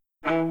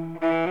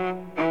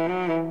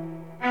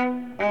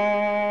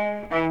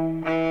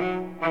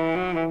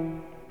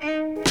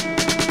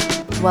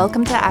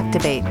Welcome to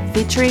Activate,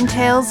 featuring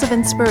tales of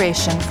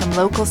inspiration from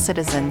local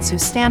citizens who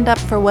stand up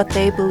for what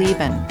they believe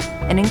in,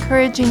 and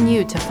encouraging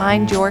you to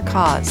find your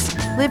cause,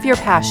 live your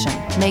passion,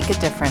 make a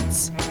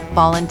difference.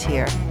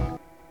 Volunteer.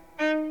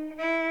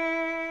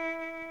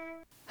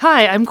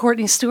 Hi, I'm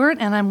Courtney Stewart,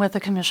 and I'm with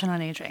the Commission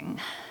on Aging.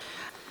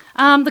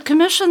 The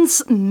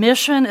Commission's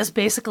mission is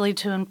basically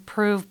to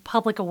improve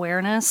public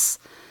awareness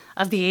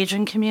of the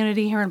aging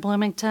community here in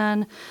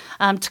Bloomington,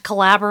 to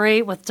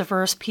collaborate with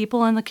diverse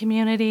people in the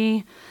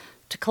community,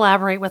 to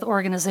collaborate with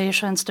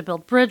organizations to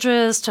build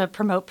bridges, to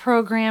promote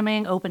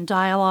programming, open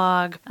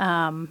dialogue,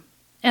 and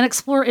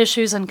explore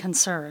issues and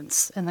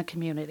concerns in the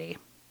community.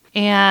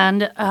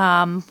 And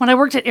when I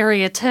worked at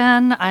Area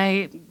 10,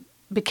 I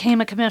became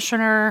a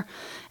commissioner,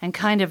 and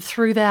kind of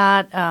through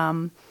that,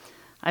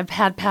 I've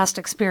had past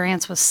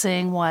experience with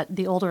seeing what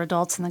the older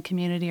adults in the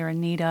community are in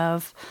need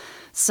of.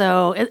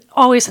 So it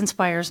always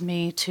inspires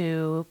me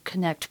to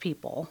connect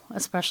people,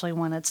 especially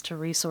when it's to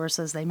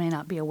resources they may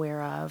not be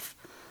aware of.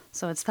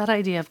 So it's that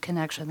idea of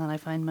connection that I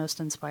find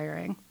most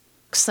inspiring.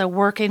 So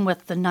working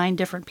with the 9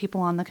 different people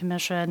on the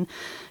commission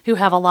who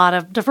have a lot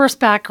of diverse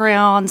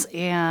backgrounds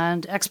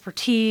and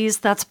expertise,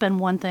 that's been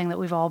one thing that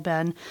we've all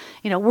been,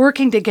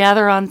 working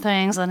together on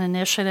things, on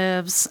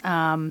initiatives.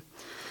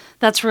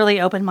 That's really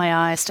opened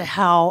my eyes to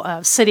how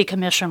a city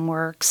commission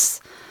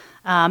works.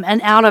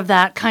 And out of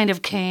that kind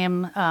of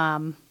came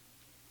a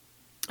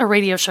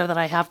radio show that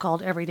I have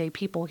called Everyday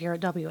People here at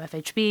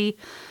WFHB.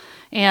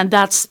 And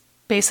that's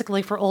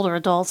basically for older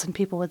adults and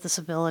people with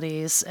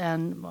disabilities,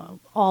 and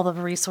all the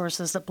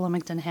resources that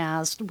Bloomington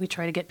has. We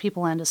try to get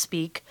people in to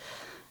speak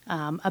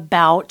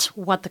about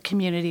what the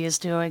community is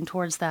doing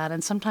towards that.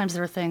 And sometimes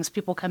there are things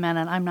people come in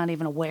and I'm not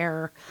even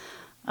aware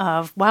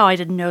of. Wow, I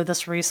didn't know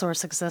this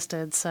resource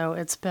existed. So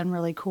it's been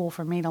really cool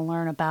for me to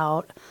learn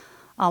about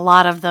a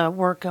lot of the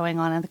work going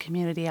on in the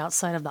community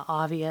outside of the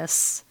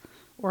obvious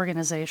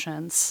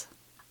organizations.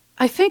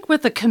 I think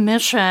with the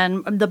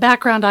commission, the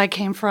background I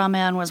came from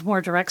in was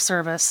more direct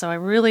service, so I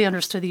really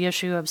understood the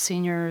issue of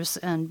seniors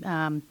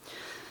and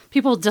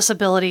people with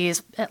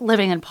disabilities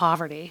living in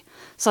poverty.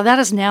 So that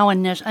is now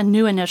a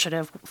new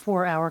initiative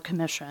for our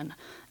commission.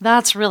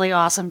 That's really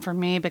awesome for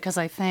me because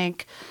I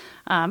think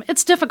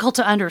it's difficult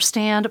to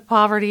understand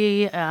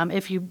poverty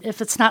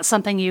if it's not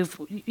something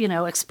you've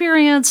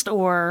experienced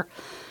or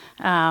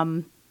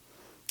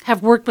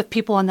have worked with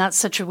people in that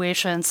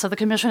situation. So the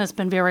commission has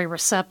been very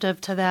receptive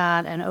to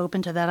that and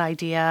open to that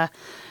idea.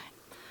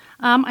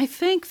 I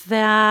think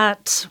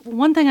that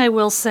one thing I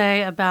will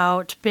say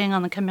about being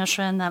on the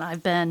commission that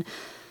I've been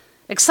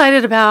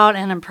excited about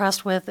and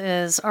impressed with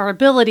is our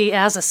ability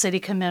as a city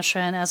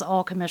commission, as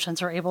all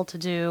commissions are able to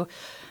do,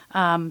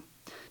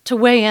 to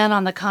weigh in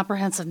on the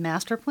comprehensive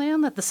master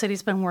plan that the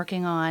city's been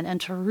working on and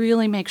to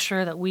really make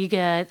sure that we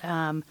get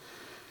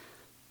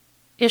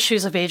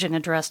issues of aging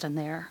addressed in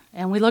there.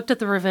 And we looked at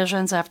the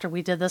revisions after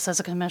we did this as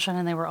a commission,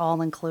 and they were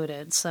all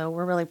included. So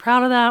we're really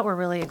proud of that. We're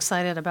really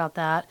excited about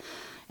that.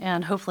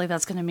 And hopefully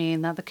that's going to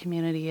mean that the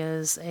community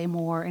is a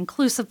more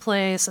inclusive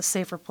place, a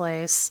safer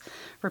place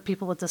for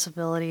people with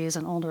disabilities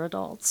and older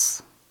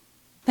adults.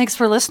 Thanks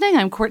for listening.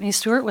 I'm Courtney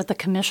Stewart with the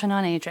Commission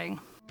on Aging.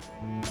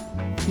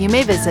 You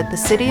may visit the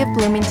City of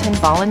Bloomington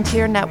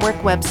Volunteer Network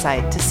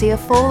website to see a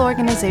full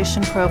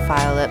organization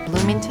profile at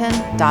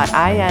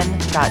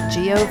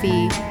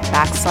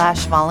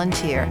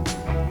bloomington.in.gov/volunteer.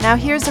 Now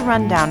here's a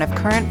rundown of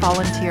current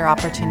volunteer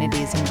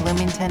opportunities in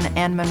Bloomington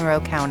and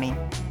Monroe County.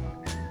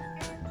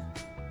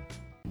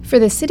 For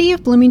the City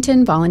of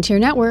Bloomington Volunteer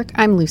Network,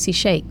 I'm Lucy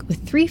Shake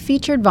with 3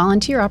 featured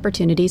volunteer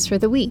opportunities for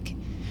the week.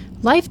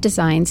 Life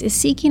Designs is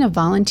seeking a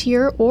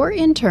volunteer or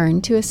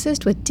intern to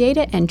assist with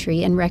data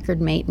entry and record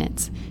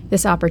maintenance.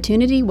 This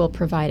opportunity will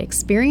provide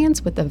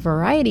experience with a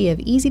variety of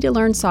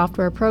easy-to-learn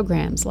software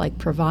programs like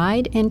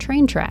Provide and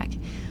TrainTrack.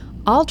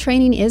 All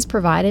training is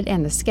provided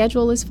and the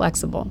schedule is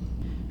flexible.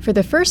 For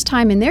the first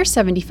time in their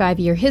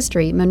 75-year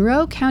history,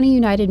 Monroe County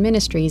United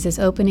Ministries is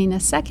opening a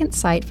second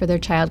site for their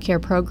child care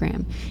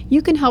program.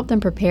 You can help them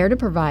prepare to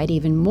provide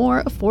even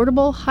more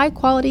affordable,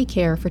 high-quality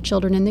care for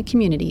children in the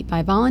community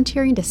by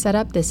volunteering to set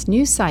up this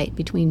new site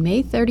between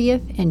May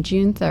 30th and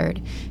June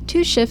 3rd.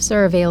 2 shifts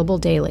are available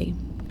daily.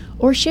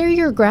 Or share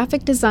your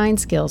graphic design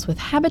skills with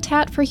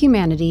Habitat for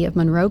Humanity of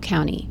Monroe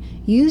County.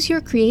 Use your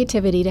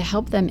creativity to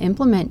help them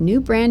implement new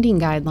branding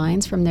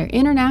guidelines from their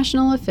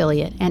international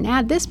affiliate and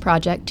add this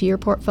project to your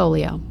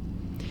portfolio.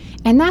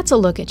 And that's a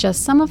look at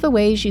just some of the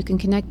ways you can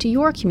connect to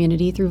your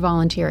community through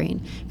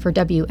volunteering. For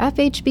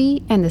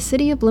WFHB and the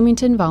City of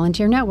Bloomington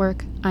Volunteer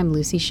Network, I'm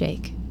Lucy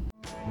Shake.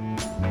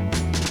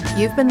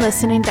 You've been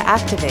listening to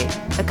Activate,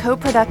 a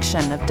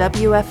co-production of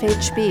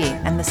WFHB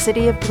and the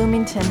City of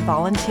Bloomington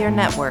Volunteer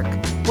Network,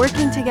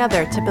 working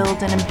together to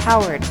build an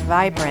empowered,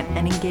 vibrant,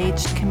 and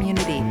engaged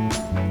community.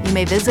 You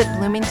may visit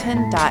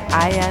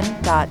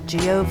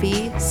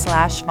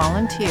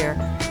bloomington.in.gov/volunteer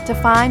to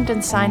find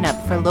and sign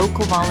up for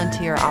local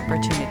volunteer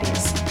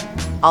opportunities.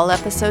 All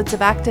episodes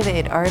of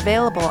Activate are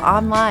available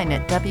online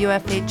at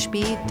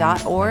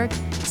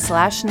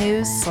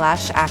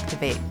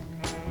wfhb.org/news/activate.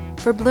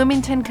 For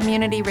Bloomington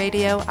Community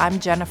Radio, I'm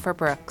Jennifer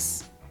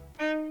Brooks.